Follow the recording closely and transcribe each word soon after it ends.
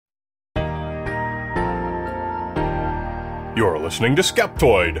You're listening to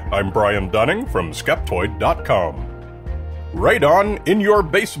Skeptoid. I'm Brian Dunning from Skeptoid.com. Radon in your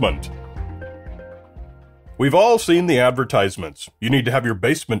basement. We've all seen the advertisements. You need to have your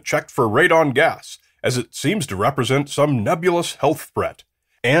basement checked for radon gas, as it seems to represent some nebulous health threat.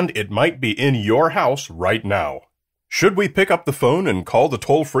 And it might be in your house right now. Should we pick up the phone and call the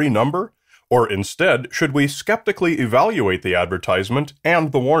toll-free number? Or instead, should we skeptically evaluate the advertisement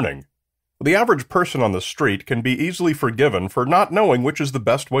and the warning? The average person on the street can be easily forgiven for not knowing which is the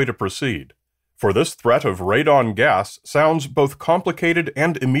best way to proceed. For this threat of radon gas sounds both complicated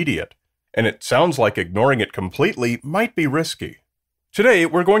and immediate, and it sounds like ignoring it completely might be risky. Today,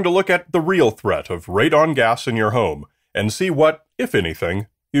 we're going to look at the real threat of radon gas in your home and see what, if anything,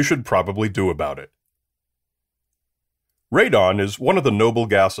 you should probably do about it. Radon is one of the noble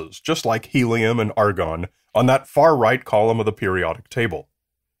gases, just like helium and argon, on that far right column of the periodic table.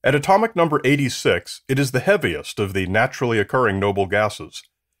 At atomic number 86, it is the heaviest of the naturally occurring noble gases,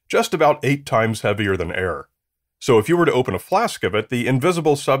 just about 8 times heavier than air. So if you were to open a flask of it, the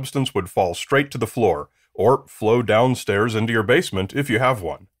invisible substance would fall straight to the floor, or flow downstairs into your basement if you have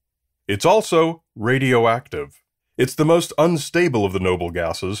one. It's also radioactive. It's the most unstable of the noble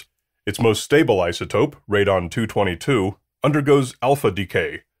gases. Its most stable isotope, radon-222, undergoes alpha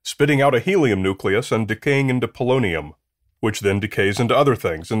decay, spitting out a helium nucleus and decaying into polonium, which then decays into other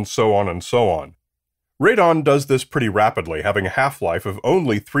things, and so on and so on. Radon does this pretty rapidly, having a half-life of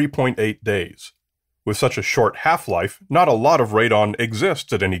only 3.8 days. With such a short half-life, not a lot of radon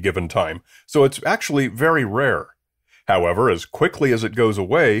exists at any given time, so it's actually very rare. However, as quickly as it goes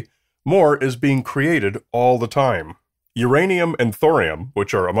away, more is being created all the time. Uranium and thorium,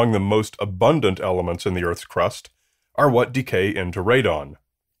 which are among the most abundant elements in the Earth's crust, are what decay into radon.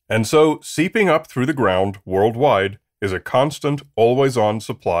 And so, seeping up through the ground worldwide is a constant, always-on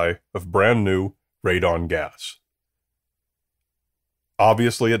supply of brand-new radon gas.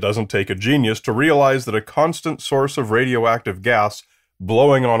 Obviously, it doesn't take a genius to realize that a constant source of radioactive gas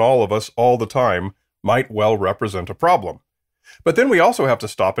blowing on all of us all the time might well represent a problem. But then we also have to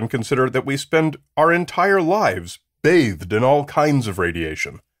stop and consider that we spend our entire lives bathed in all kinds of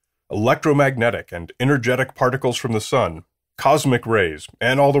radiation. Electromagnetic and energetic particles from the sun, cosmic rays,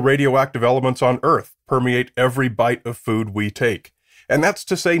 and all the radioactive elements on Earth permeate every bite of food we take. And that's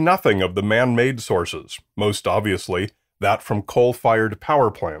to say nothing of the man-made sources, most obviously that from coal-fired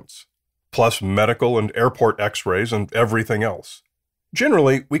power plants, plus medical and airport x-rays and everything else.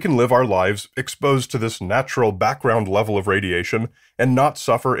 Generally, we can live our lives exposed to this natural background level of radiation and not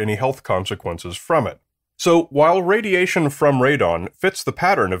suffer any health consequences from it. So, while radiation from radon fits the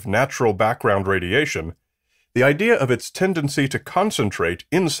pattern of natural background radiation, the idea of its tendency to concentrate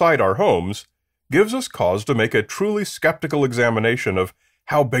inside our homes gives us cause to make a truly skeptical examination of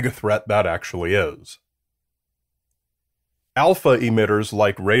how big a threat that actually is. Alpha emitters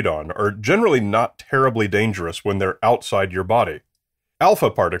like radon are generally not terribly dangerous when they're outside your body. Alpha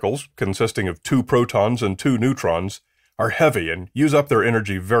particles, consisting of 2 protons and 2 neutrons, are heavy and use up their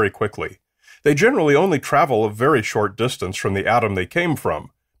energy very quickly. They generally only travel a very short distance from the atom they came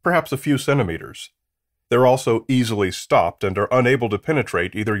from, perhaps a few centimeters. They're also easily stopped and are unable to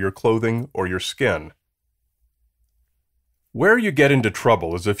penetrate either your clothing or your skin. Where you get into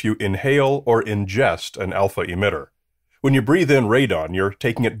trouble is if you inhale or ingest an alpha emitter. When you breathe in radon, you're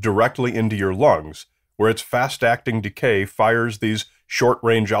taking it directly into your lungs, where its fast-acting decay fires these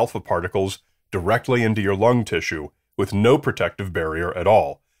short-range alpha particles directly into your lung tissue with no protective barrier at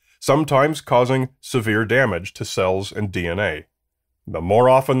all, sometimes causing severe damage to cells and DNA. The more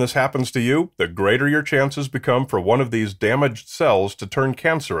often this happens to you, the greater your chances become for one of these damaged cells to turn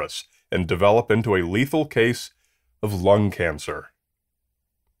cancerous and develop into a lethal case of lung cancer.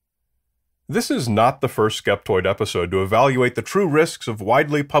 This is not the first Skeptoid episode to evaluate the true risks of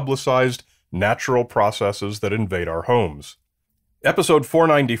widely publicized natural processes that invade our homes. Episode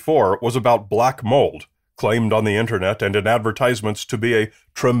 494 was about black mold, claimed on the internet and in advertisements to be a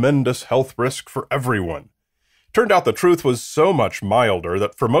tremendous health risk for everyone. Turned out the truth was so much milder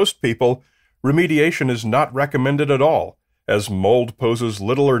that for most people, remediation is not recommended at all, as mold poses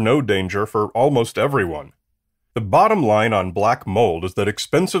little or no danger for almost everyone. The bottom line on black mold is that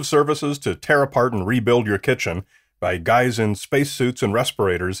expensive services to tear apart and rebuild your kitchen by guys in spacesuits and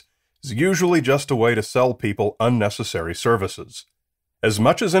respirators is usually just a way to sell people unnecessary services. As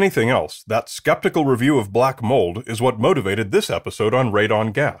much as anything else, that skeptical review of black mold is what motivated this episode on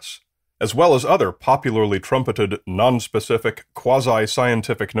radon gas, as well as other popularly trumpeted, non-specific,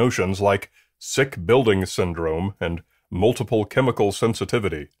 quasi-scientific notions like sick building syndrome and multiple chemical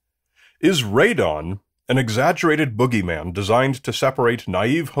sensitivity. Is radon an exaggerated boogeyman designed to separate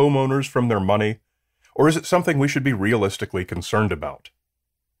naive homeowners from their money? or is it something we should be realistically concerned about?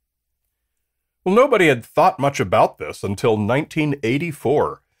 Well, nobody had thought much about this until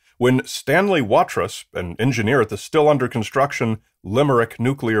 1984, when Stanley Watrous, an engineer at the still under construction Limerick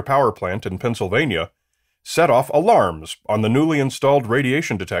nuclear power plant in Pennsylvania, set off alarms on the newly installed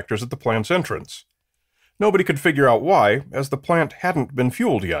radiation detectors at the plant's entrance. Nobody could figure out why, as the plant hadn't been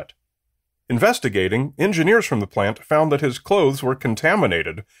fueled yet. Investigating, engineers from the plant found that his clothes were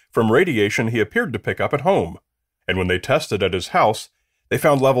contaminated from radiation he appeared to pick up at home, and when they tested at his house, they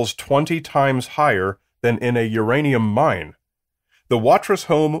found levels 20 times higher than in a uranium mine. The Watrous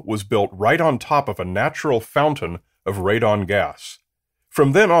home was built right on top of a natural fountain of radon gas.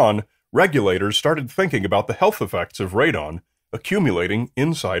 From then on, regulators started thinking about the health effects of radon accumulating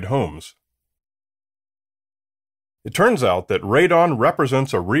inside homes. It turns out that radon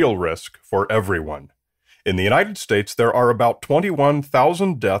represents a real risk for everyone. In the United States, there are about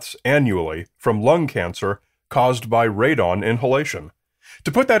 21,000 deaths annually from lung cancer caused by radon inhalation.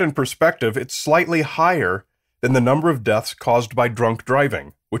 To put that in perspective, it's slightly higher than the number of deaths caused by drunk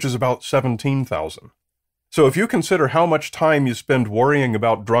driving, which is about 17,000. So if you consider how much time you spend worrying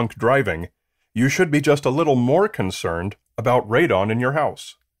about drunk driving, you should be just a little more concerned about radon in your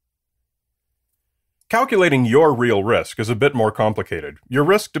house. Calculating your real risk is a bit more complicated. Your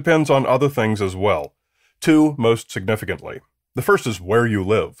risk depends on other things as well. Two, most significantly. The first is where you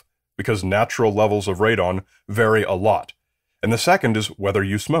live, because natural levels of radon vary a lot. And the second is whether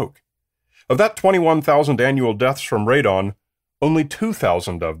you smoke. Of that 21,000 annual deaths from radon, only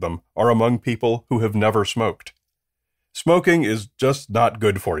 2,000 of them are among people who have never smoked. Smoking is just not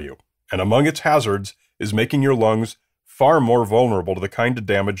good for you, and among its hazards is making your lungs far more vulnerable to the kind of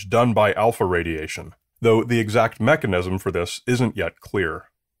damage done by alpha radiation, though the exact mechanism for this isn't yet clear.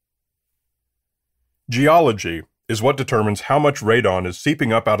 Geology is what determines how much radon is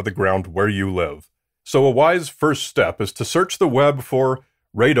seeping up out of the ground where you live. So a wise first step is to search the web for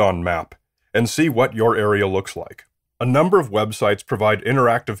radon map and see what your area looks like. A number of websites provide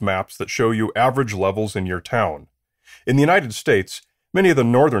interactive maps that show you average levels in your town. In the United States, many of the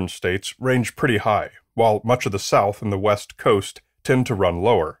northern states range pretty high, while much of the south and the west coast tend to run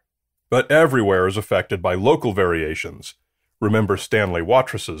lower. But everywhere is affected by local variations. Remember Stanley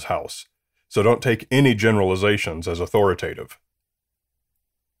Watrous's house, so don't take any generalizations as authoritative.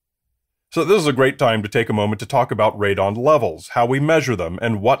 So this is a great time to take a moment to talk about radon levels, how we measure them,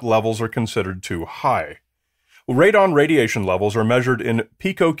 and what levels are considered too high. Radon radiation levels are measured in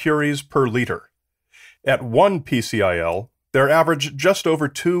picocuries per liter. At 1 PCIL, they're average just over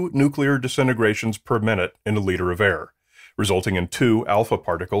 2 nuclear disintegrations per minute in a liter of air, resulting in 2 alpha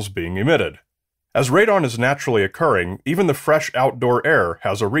particles being emitted. As radon is naturally occurring, even the fresh outdoor air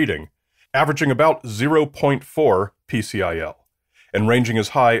has a reading, averaging about 0.4 PCIL, and ranging as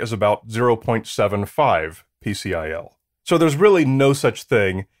high as about 0.75 PCIL. So there's really no such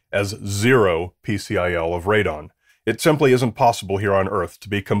thing as 0 PCIL of radon. It simply isn't possible here on Earth to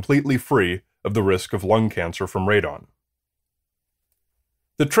be completely free of the risk of lung cancer from radon.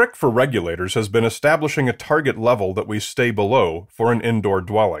 The trick for regulators has been establishing a target level that we stay below for an indoor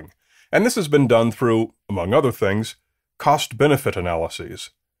dwelling, and this has been done through, among other things, cost-benefit analyses.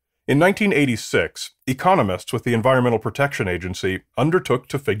 In 1986, economists with the Environmental Protection Agency undertook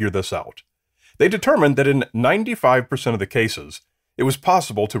to figure this out. They determined that in 95% of the cases, it was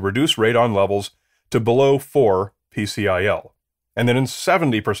possible to reduce radon levels to below 4 PCIL, and that in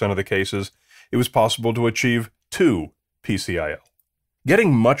 70% of the cases, it was possible to achieve 2 PCIL.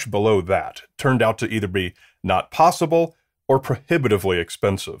 Getting much below that turned out to either be not possible or prohibitively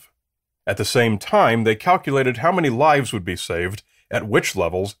expensive. At the same time, they calculated how many lives would be saved, at which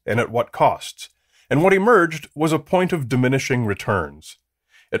levels, and at what costs, and what emerged was a point of diminishing returns.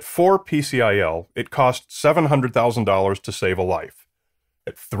 At 4 PCIL, it cost $700,000 to save a life.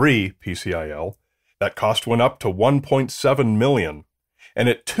 At 3 PCIL, that cost went up to $1.7 million, and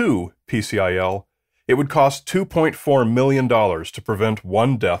at 2 PCIL, it would cost $2.4 million to prevent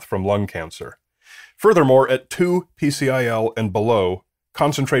 1 death from lung cancer. Furthermore, at 2 PCIL and below,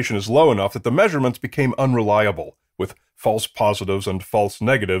 concentration is low enough that the measurements became unreliable, with false positives and false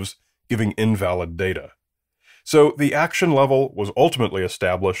negatives giving invalid data. So the action level was ultimately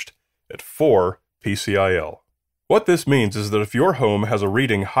established at 4 PCIL. What this means is that if your home has a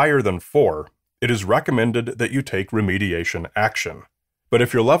reading higher than 4, it is recommended that you take remediation action. But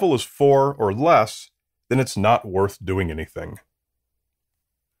if your level is 4 or less, then it's not worth doing anything.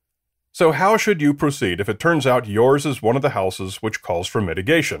 So how should you proceed if it turns out yours is one of the houses which calls for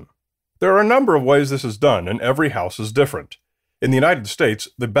mitigation? There are a number of ways this is done, and every house is different. In the United States,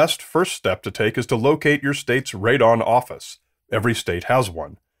 the best first step to take is to locate your state's radon office. Every state has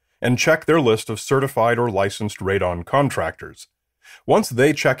one. and check their list of certified or licensed radon contractors. Once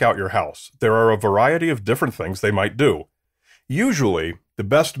they check out your house, there are a variety of different things they might do. Usually, the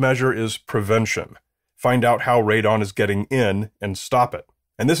best measure is prevention. Find out how radon is getting in and stop it,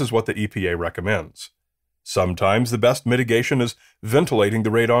 and this is what the EPA recommends. Sometimes the best mitigation is ventilating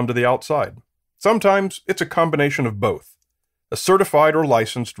the radon to the outside. Sometimes it's a combination of both. A certified or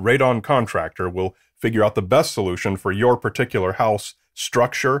licensed radon contractor will figure out the best solution for your particular house,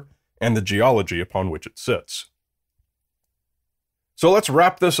 structure, and the geology upon which it sits. So let's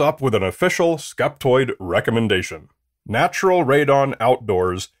wrap this up with an official Skeptoid recommendation. Natural radon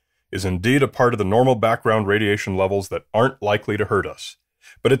outdoors is indeed a part of the normal background radiation levels that aren't likely to hurt us,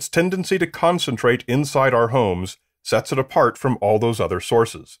 but its tendency to concentrate inside our homes sets it apart from all those other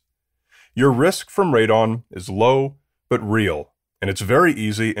sources. Your risk from radon is low but real, and it's very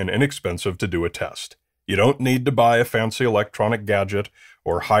easy and inexpensive to do a test. You don't need to buy a fancy electronic gadget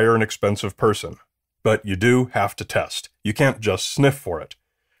or hire an expensive person, but you do have to test. You can't just sniff for it.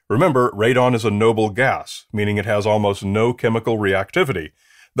 Remember, radon is a noble gas, meaning it has almost no chemical reactivity.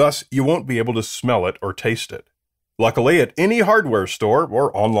 Thus, you won't be able to smell it or taste it. Luckily, at any hardware store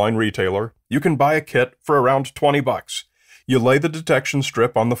or online retailer, you can buy a kit for around $20. You lay the detection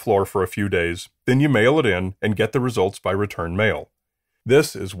strip on the floor for a few days, then you mail it in and get the results by return mail.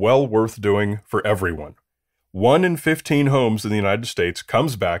 This is well worth doing for everyone. 1 in 15 homes in the United States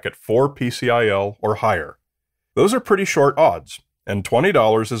comes back at 4 PCIL or higher. Those are pretty short odds, and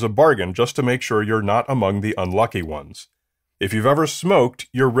 $20 is a bargain just to make sure you're not among the unlucky ones. If you've ever smoked,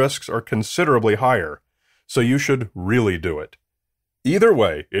 your risks are considerably higher, so you should really do it. Either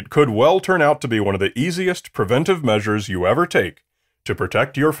way, it could well turn out to be one of the easiest preventive measures you ever take to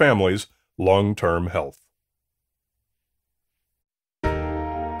protect your family's long-term health.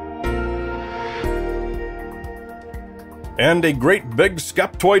 And a great big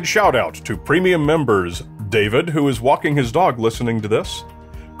Skeptoid shout-out to premium members David, who is walking his dog listening to this,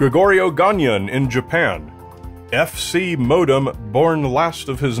 Gregorio Ganyan in Japan, FC Modem, born last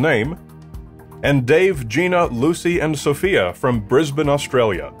of his name, and Dave, Gina, Lucy, and Sophia from Brisbane,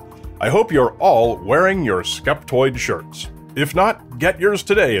 Australia. I hope you're all wearing your Skeptoid shirts. If not, get yours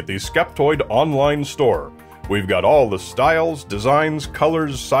today at the Skeptoid online store. We've got all the styles, designs,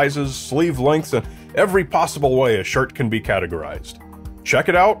 colors, sizes, sleeve lengths, and every possible way a shirt can be categorized. Check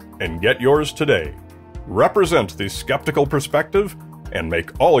it out and get yours today. Represent the skeptical perspective and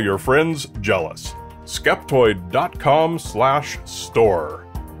make all your friends jealous. Skeptoid.com/store.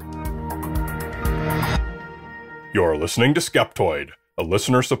 You're listening to Skeptoid, a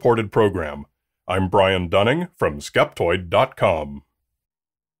listener-supported program. I'm Brian Dunning from Skeptoid.com.